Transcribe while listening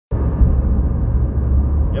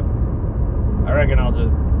reckon I'll just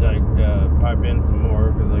like pipe in some more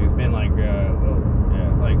because like, it's been like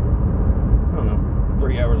like I don't know,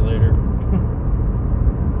 3 hours later.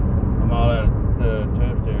 I'm all at the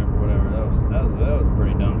test tube or whatever. That was a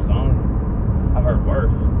pretty dumb song. I've heard worse.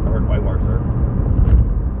 I've heard way worse.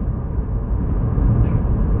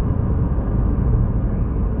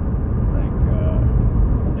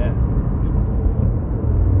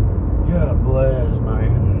 God bless, man.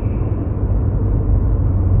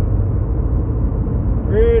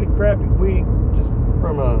 Pretty crappy week, just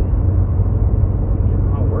from my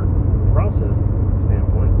work process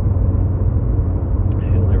standpoint. I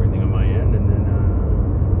handled everything on my end, and then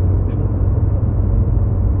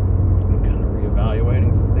I'm kind of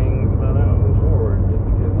reevaluating some things about how to move forward, just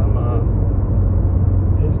because I'm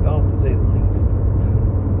pissed off to say the least.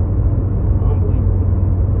 It's unbelievable.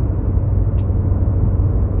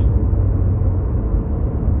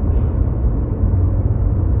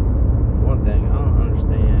 One thing I don't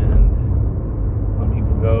understand, some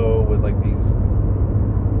people go with like these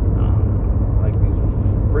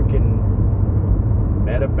freaking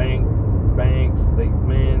metabank banks. They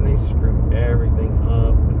screw everything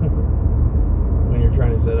up when you're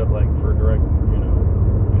trying to set up like for direct,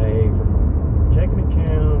 pay from a checking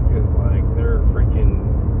account, because like they're freaking,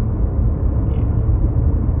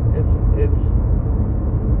 it's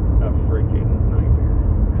a freaking nightmare.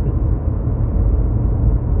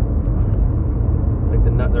 Like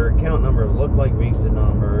their account numbers look like Visa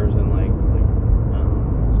numbers, and like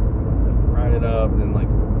write it up, and then like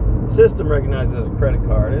the system recognizes it as a credit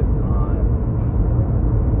card. It's not.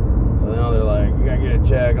 So now they're like, you gotta get a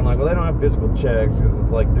check. I'm like, well, they don't have physical checks because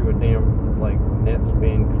it's like through a damn like net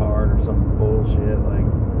spin card or some bullshit. Like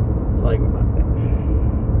it's like, how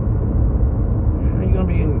are you gonna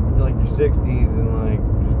be in like your 60s and like,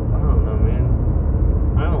 I don't know, man.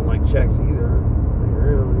 I don't like checks either, like,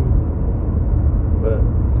 really. But at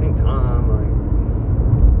the same time, like,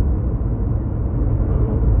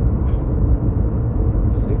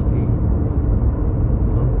 60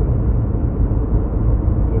 something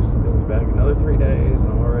pushes things back another 3 days,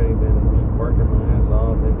 and I've already been just working my ass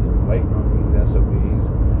off and just waiting on these SOPs,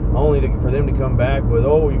 only for them to come back with,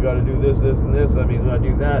 oh, you got to do this, this, and this. That means when I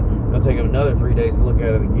do that, it'll take them another 3 days to look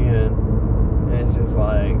at it again. And it's just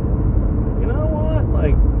like, you know what?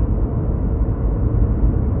 Like,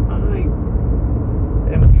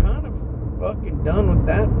 I am kind of fucking done with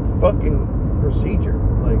that fucking procedure.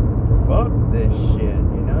 Like, fuck this shit,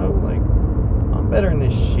 Like, I'm better than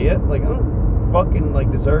this shit. Like, I don't fucking,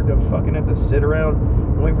 like, deserve to fucking have to sit around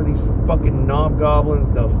and wait for these fucking knob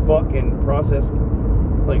goblins to fucking process.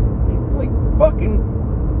 Like fucking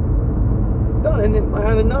done. And then I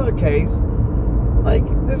had another case. Like,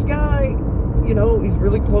 this guy, he's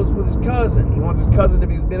really close with his cousin. He wants his cousin to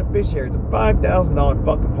be his beneficiary. It's a $5,000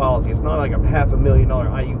 fucking policy. It's not like a $500,000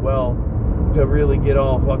 IUL to really get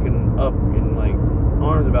all fucking up in like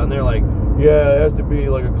arms about. And they're like, yeah, it has to be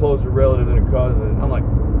like a closer relative than a cousin. I'm like,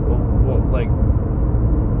 well, like,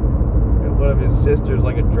 what if his sister's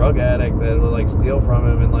like a drug addict that will like steal from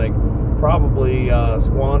him and like probably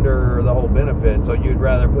squander the whole benefit? So you'd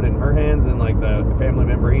rather put it in her hands than like the family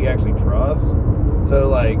member he actually trusts? So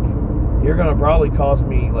like, you're gonna probably cost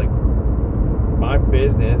me like my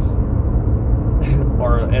business,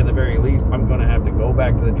 or at the very least, I'm gonna have to go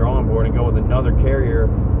back to the drawing board and go with another carrier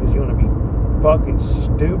because you want to be fucking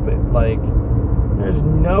stupid. Like, there's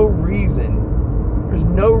no reason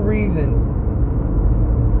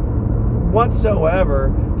whatsoever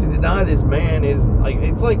to deny this man is like,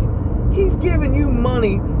 it's like he's giving you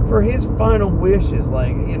money for his final wishes.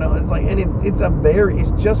 Like, it's like, and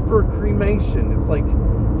it's just for cremation. It's like,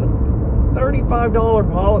 it's a $35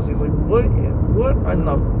 policy. It's like, what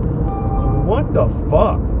the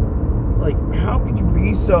fuck? Like, how could you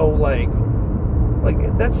be so like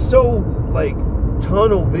that's so like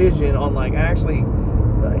tunnel vision on like, actually,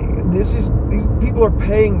 like, these people are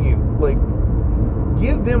paying you. Like,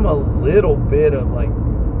 give them a little bit of like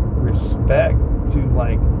respect to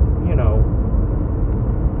like,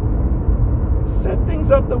 set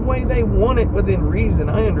things up the way they want it within reason.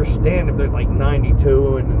 I understand if they're like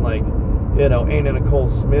 92 and then like, Anna Nicole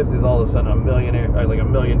Smith is all of a sudden a millionaire, or like $1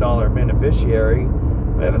 million beneficiary.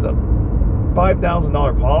 If it's a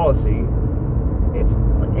 $5,000 policy, it's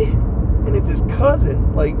his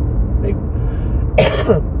cousin. Like,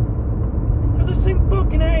 they're the same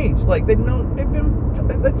fucking age. Like,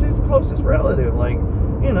 that's his closest relative. Like,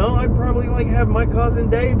 I'd probably like have my cousin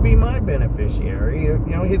Dave be my beneficiary.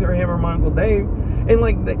 Either him or my Uncle Dave. And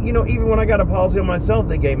like, even when I got a policy on myself,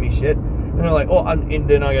 they gave me shit. And they're like, oh, and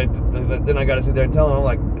then I got to sit there and tell them, I'm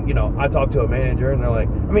like, I talked to a manager, and they're like,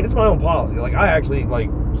 I mean, it's my own policy. Like, I actually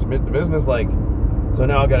like submit the business. Like, So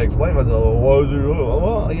now I got to explain myself. Well,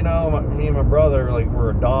 you know, me and my brother, like,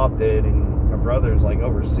 we're adopted, and my brother's, like,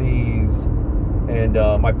 overseas, and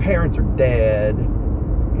my parents are dead.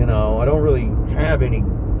 You know, I don't really have any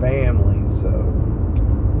family, so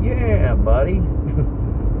yeah, buddy.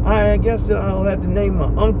 I guess I'll have to name my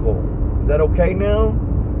uncle. Is that okay now?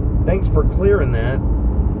 Thanks for clearing that.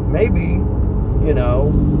 Maybe, you know,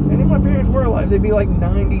 and if my parents were alive, they'd be like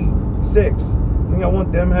 96. I think I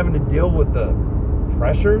want them having to deal with the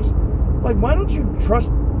pressures. Like, why don't you trust?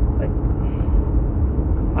 Like,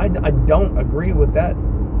 I don't agree with that.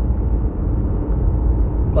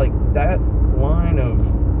 Like, that line of,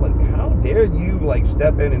 like, how dare you, like,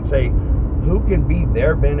 step in and say who can be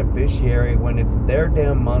their beneficiary when it's their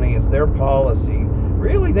damn money, it's their policy.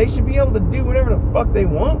 Really, they should be able to do whatever the fuck they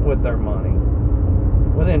want with their money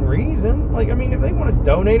within reason. Like, I mean, if they want to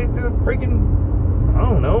donate it to the freaking, I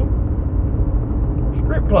don't know,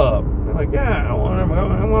 strip club, they're like, yeah, I want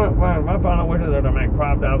my final wishes are to make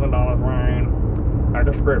 $5,000 rain at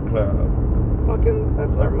the strip club. Fucking,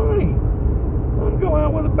 that's their money. Let them go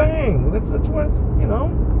out with a bang. That's what it's, you know,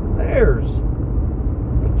 it's theirs.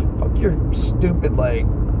 Fuck your stupid, like,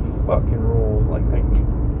 fucking rules. Like, how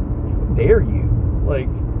dare you? Like,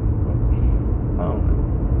 I don't know.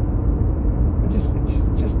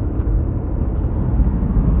 Just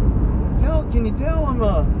can you tell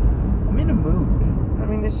I'm in a mood? I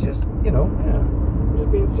mean, it's just, you know, yeah, I'm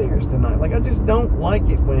just being serious tonight. Like, I just don't like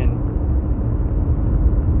it when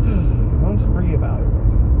I'm just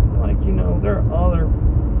reevaluating. Like, you know, there are other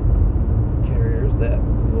carriers that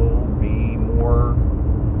will be more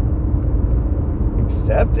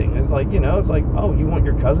accepting. It's like, you know, it's like, oh, you want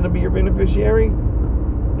your cousin to be your beneficiary?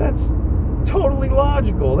 That's totally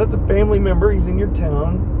logical. That's a family member. He's in your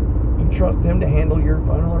town. You trust him to handle your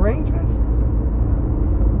final arrangements.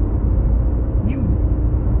 You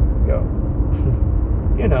go.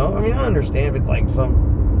 You know, I mean, I understand if it's like some,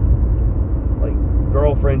 like,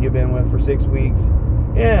 girlfriend you've been with for 6 weeks.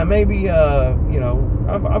 Yeah, maybe, you know,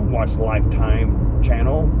 I've watched Lifetime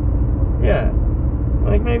channel. Yeah.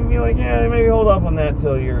 Like, maybe be like, yeah, maybe hold off on that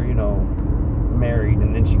till you're, you know, married,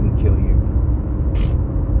 and then she can kill you.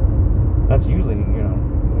 That's usually, you know,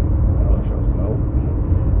 how those shows go.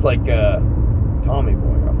 It's like, Tommy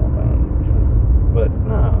Boy, I thought that. But,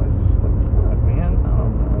 no, it's just like, fuck, man, I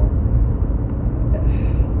don't know.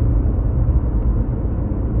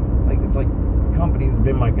 Like, it's like, companies have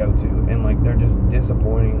been my go-to, and, like, they're just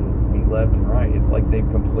disappointing me left and right. It's like they've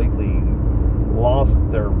completely lost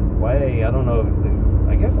their way. I don't know.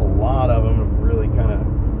 I guess a lot of them have really kind of,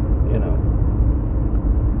 you know,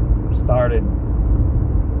 started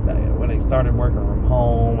when they started working from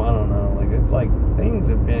home. I don't know. Like, it's like things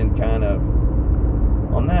have been kind of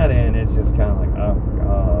on that end. It's just kind of like, oh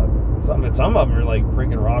god. Some of them are like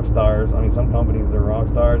freaking rock stars. I mean, some companies they're rock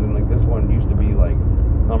stars, and like this one used to be like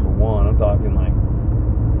number one. I'm talking like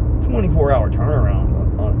 24-hour turnaround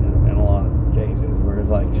in a lot of cases, where it's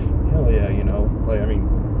like, hell yeah, you know, like, I mean,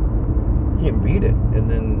 you can't beat it. And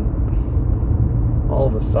then all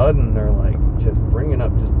of a sudden they're like just bringing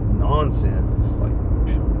up just nonsense. It's like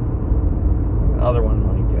other one,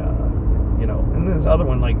 like, you know, and then this other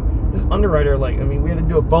one, like, this underwriter, like, I mean, we had to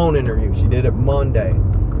do a phone interview. She did it Monday.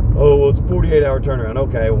 Oh, well, it's a 48-hour turnaround.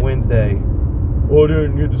 Okay, Wednesday. Oh, I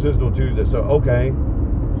didn't get the system on Tuesday. So, okay.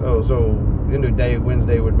 So end of day,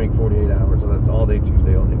 Wednesday would make 48 hours. So that's all day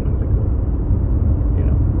Tuesday, all day Wednesday. Cool. You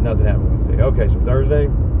know, nothing happened Wednesday. Okay, so Thursday.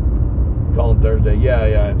 Call them Thursday.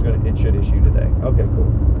 Yeah, it should issue today. Okay, cool.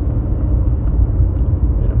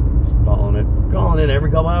 You know, just calling in every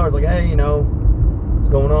couple hours, like, hey, you know, what's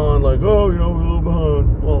going on? Like, oh, you know, we're a little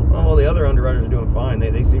behind. Well, the other underwriters are doing fine.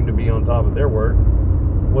 They seem to be on top of their work.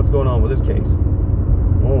 What's going on with this case?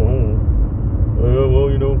 Well,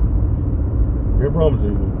 you know, can't promise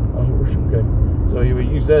anything. Oh, okay. So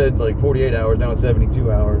you said like 48 hours, now it's 72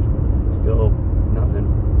 hours. Still nothing.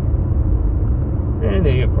 And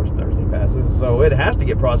then, of course, Thursday passes, so it has to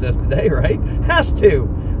get processed today, right? Has to.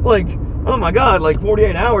 Like, oh my God, like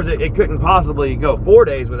 48 hours, it couldn't possibly go 4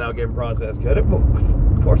 days without getting processed, could it? Well,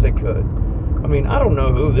 of course it could. I mean, I don't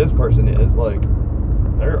know who this person is. Like,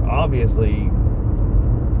 they're obviously...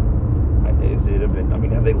 I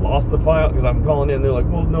mean, have they lost the file? Because I'm calling in, they're like,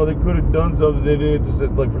 well, no, they could have done something, they did just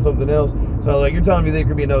like for something else. So, like, you're telling me there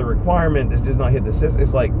could be another requirement that's just not hit the system.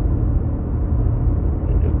 It's like,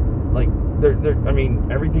 I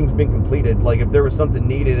mean, everything's been completed. Like, if there was something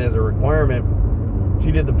needed as a requirement, she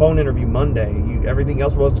did the phone interview Monday. Everything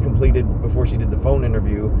else was completed before she did the phone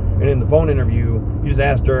interview. And in the phone interview, you just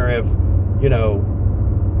asked her if, you know,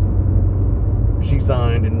 she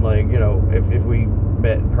signed and, like, you know, if we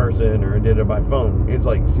met in person or did it by phone. It's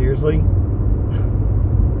like, seriously?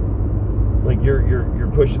 Like,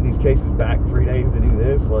 you're pushing these cases back 3 days to do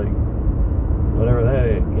this, like, whatever that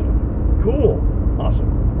is, you know. Cool.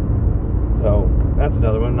 Awesome. So, that's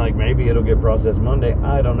another one. Like, maybe it'll get processed Monday.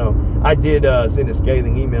 I don't know. I did send a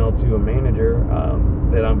scathing email to a manager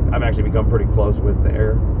that I've actually become pretty close with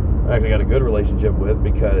there. I actually got a good relationship with,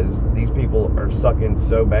 because these people are sucking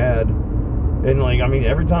so bad. And, like, I mean,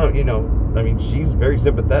 every time, you know, I mean, she's very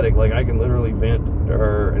sympathetic. Like, I can literally vent to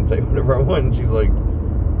her and say whatever I want, and she's like,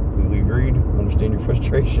 completely agreed, understand your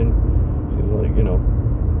frustration. She's like, you know,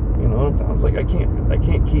 I was like, I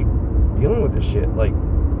can't keep dealing with this shit. Like,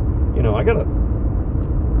 you know, I gotta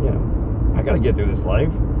get through this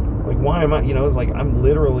life. Like, why am I, you know, it's like, I'm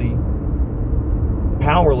literally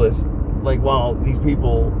powerless, like, while these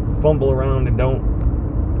people fumble around and don't,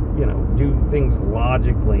 you know, do things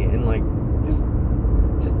logically, and, like, just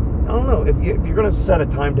I don't know, if you're gonna set a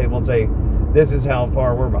timetable and say, this is how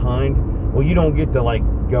far we're behind, well, you don't get to, like,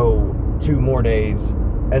 go 2 more days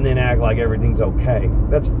and then act like everything's okay.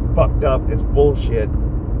 That's fucked up. It's bullshit.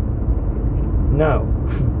 No.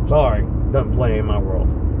 Sorry. Doesn't play in my world.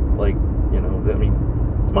 Like, you know, I mean,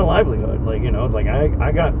 it's my livelihood. Like, you know, it's like,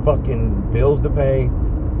 I got fucking bills to pay.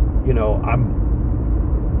 You know, I'm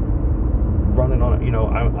running on, you know,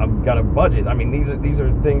 I've got a budget. I mean, these are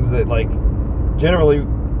things that, like, generally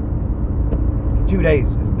 2 days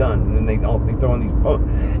is done, and then they throw in these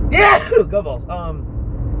phone, yeah, go balls,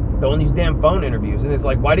 throwing these damn phone interviews, and it's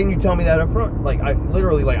like, why didn't you tell me that up front? Like, I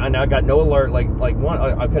literally, like, I got no alert. Like one,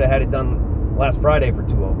 I could have had it done last Friday for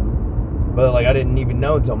 2 of them, but, like, I didn't even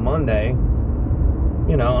know until Monday.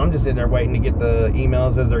 You know, I'm just sitting there waiting to get the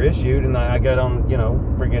emails as they're issued, and I get on, you know,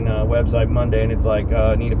 freaking website Monday, and it's like,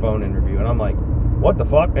 need a phone interview, and I'm like, what the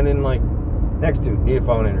fuck? And then, like, next to need a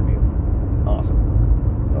phone interview. Awesome.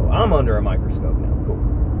 So I'm under a microscope now. Cool.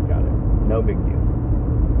 Got it. No big deal.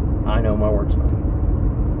 I know my work's fine.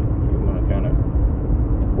 You want to kind of,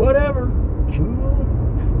 whatever. Cool.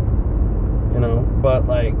 You know, but,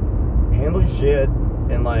 like, handle your shit,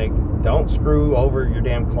 and, like, don't screw over your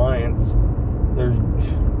damn clients. There's,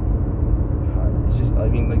 it's just, I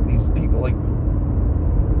mean, like, these people, like,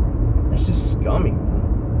 it's just scummy.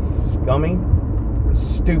 Scummy.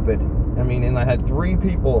 Stupid. I mean, and I had 3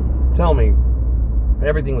 people tell me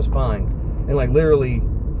everything was fine, and, like, literally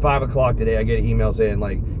 5 o'clock today, I get an email saying,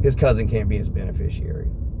 like, his cousin can't be his beneficiary.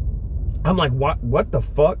 I'm like, what the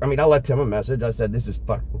fuck? I mean, I left him a message. I said, this is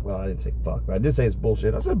fuck. Well, I didn't say fuck, but I did say it's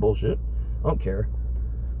bullshit. I said bullshit. I don't care.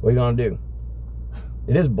 What are you gonna do?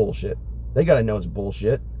 It is bullshit. They gotta know it's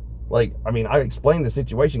bullshit. Like, I mean, I explained the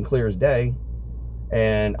situation clear as day,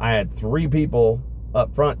 and I had 3 people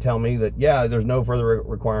up front tell me that, yeah, there's no further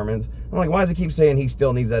requirements. I'm like, why does it keep saying he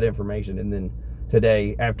still needs that information? And then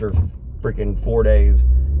today, after freaking 4 days,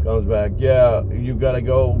 comes back, yeah, you gotta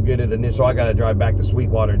go get it initial. So I gotta drive back to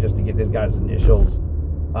Sweetwater just to get this guy's initials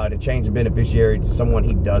to change the beneficiary to someone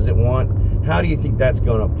he doesn't want. How do you think that's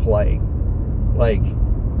gonna play? Like,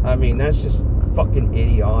 I mean, that's just fucking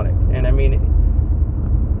idiotic. And I mean,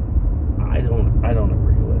 I don't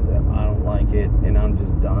agree with it. I don't like it, and I'm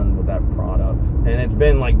just done with that product. And it's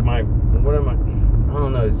been like I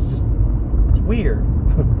don't know, it's weird.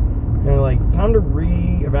 Kind of like, time to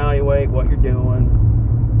reevaluate what you're doing.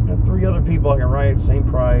 I have 3 other people I can write same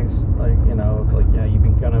price. Like, you know, it's like, yeah, you've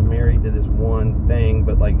been kind of married to this one thing,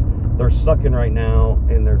 but, like, they're sucking right now,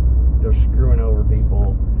 and they're screwing over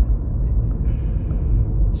people.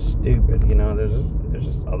 It's stupid, you know. There's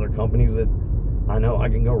just other companies that I know I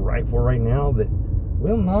can go write for right now that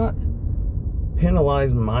will not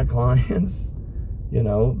penalize my clients. You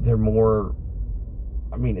know, they're more,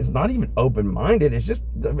 I mean, it's not even open-minded. It's just,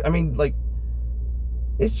 I mean, like,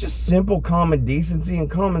 it's just simple common decency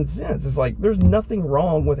and common sense. It's like, there's nothing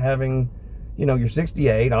wrong with having, you know, you're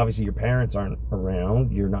 68. Obviously, your parents aren't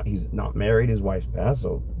around. He's not married. His wife's passed,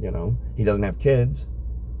 so, you know, he doesn't have kids.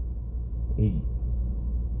 He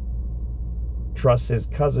trusts his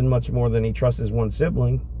cousin much more than he trusts his one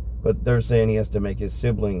sibling, but they're saying he has to make his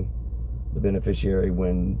sibling the beneficiary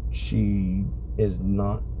when she is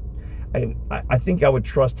not. I think I would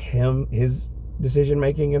trust his decision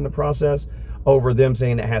making in the process over them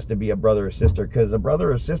saying it has to be a brother or sister, because a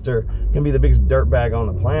brother or sister can be the biggest dirtbag on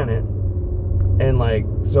the planet. And, like,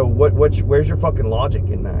 so where's your fucking logic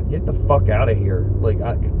in that? Get the fuck out of here. Like,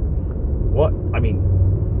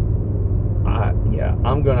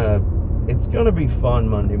 it's gonna be fun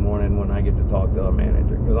Monday morning when I get to talk to a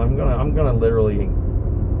manager, because I'm gonna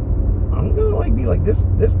like be like, this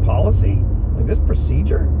policy, like, this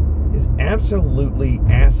procedure is absolutely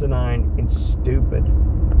asinine and stupid.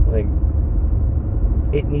 Like,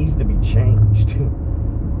 it needs to be changed.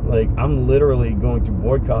 Like, I'm literally going to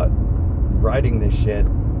boycott writing this shit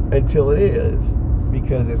until it is,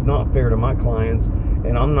 because it's not fair to my clients,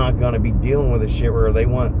 and I'm not going to be dealing with a shit where they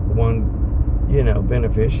want one, you know,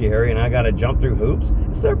 beneficiary, and I got to jump through hoops.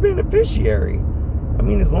 It's their beneficiary. I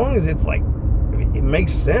mean, as long as it's like, it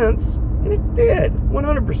makes sense, and it did,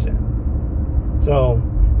 100%. So,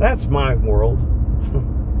 that's my world.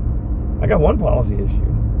 I got one policy issue.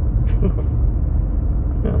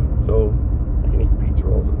 Yeah, so I can eat pizza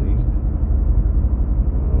rolls at least.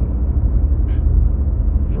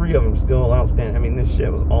 3 of them still outstanding. I mean, this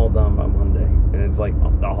shit was all done by Monday, and it's like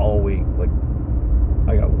the whole week. Like,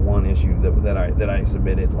 I got one issue that I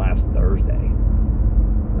submitted last Thursday.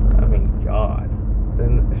 I mean, God.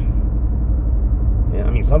 And yeah, I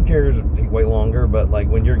mean, some carriers take way longer, but like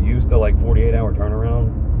when you're used to like 48-hour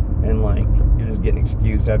turnaround, and like you're just getting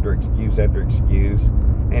excuse after excuse after excuse,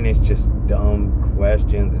 and it's just dumb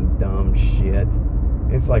questions and dumb shit.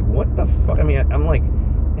 It's like, what the fuck? I mean, I'm like,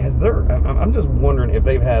 I'm just wondering if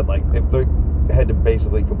they've had like, if they had to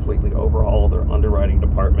basically completely overhaul their underwriting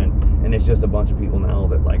department, and it's just a bunch of people now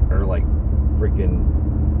that like are like freaking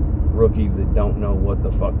rookies that don't know what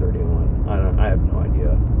the fuck they're doing. I have no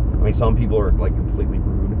idea. I mean, some people are like completely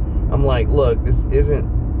rude. I'm like, look, this isn't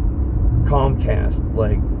Comcast.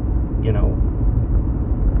 Like, you know,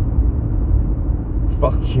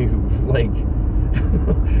 fuck you. Like,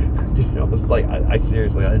 you know, it's like, I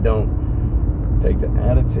seriously, I don't take the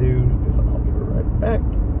attitude, because I'll give it right back.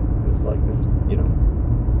 It's like this, you know,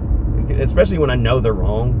 especially when I know they're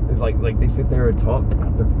wrong. It's like they sit there and talk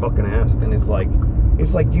about their fucking ass, and it's like,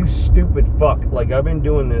 you stupid fuck. Like, I've been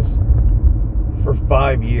doing this for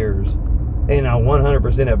 5 years, and I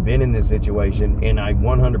 100% have been in this situation, and I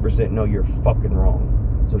 100% know you're fucking wrong.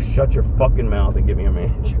 So shut your fucking mouth and get me a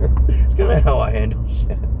manager. It's kind of how I handle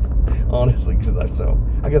shit, honestly, because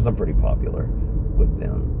I guess I'm pretty popular with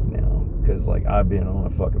them now, because like I've been on a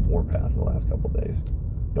fucking warpath the last couple days.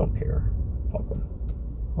 Don't care. Fuck them.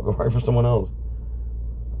 I'll go right for someone else.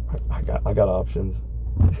 I got options.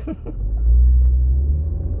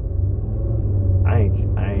 I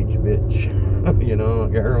ain't your bitch. You know,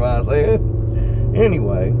 you heard what I said?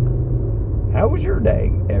 Anyway, how was your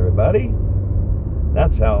day, everybody?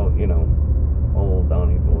 That's how, you know, old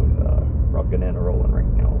Donnie boys rocking and rolling right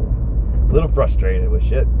now. A little frustrated with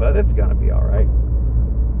shit, but it's gonna be alright.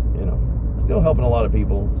 You know, still helping a lot of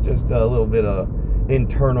people. Just a little bit of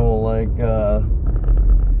internal, like,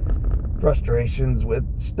 frustrations with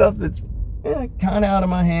stuff that's kind of out of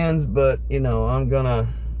my hands, but, you know, I'm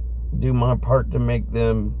gonna do my part to make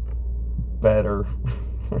them better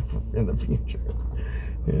in the future.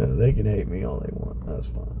 Yeah, they can hate me all they want. That's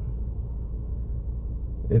fine.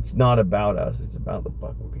 It's not about us. It's about the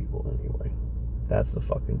fucking people anyway. That's the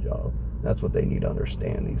fucking job. That's what they need to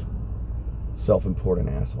understand, these self-important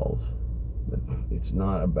assholes. But it's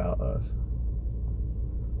not about us.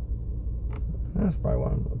 That's probably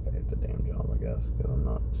why I'm okay at the damn job, I guess, because I'm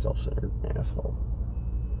not a self-centered asshole.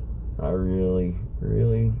 I really,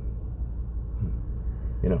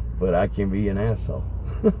 you know, but I can be an asshole.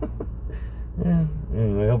 Yeah.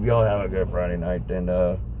 Anyway, I hope y'all have a good Friday night, and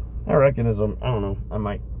I reckon I don't know,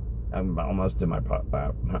 I'm almost to my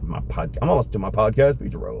I'm almost to my podcast,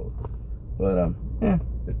 Pizza Roll. But yeah,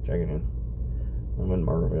 just checking in. I'm in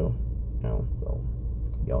Murrayville now, so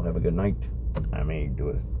y'all have a good night. I may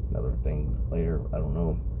do another thing later, I don't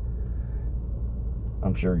know.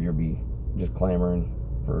 I'm sure you'll be just clamoring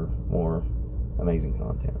for more amazing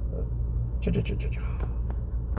content, but cha-cha-cha-cha-cha.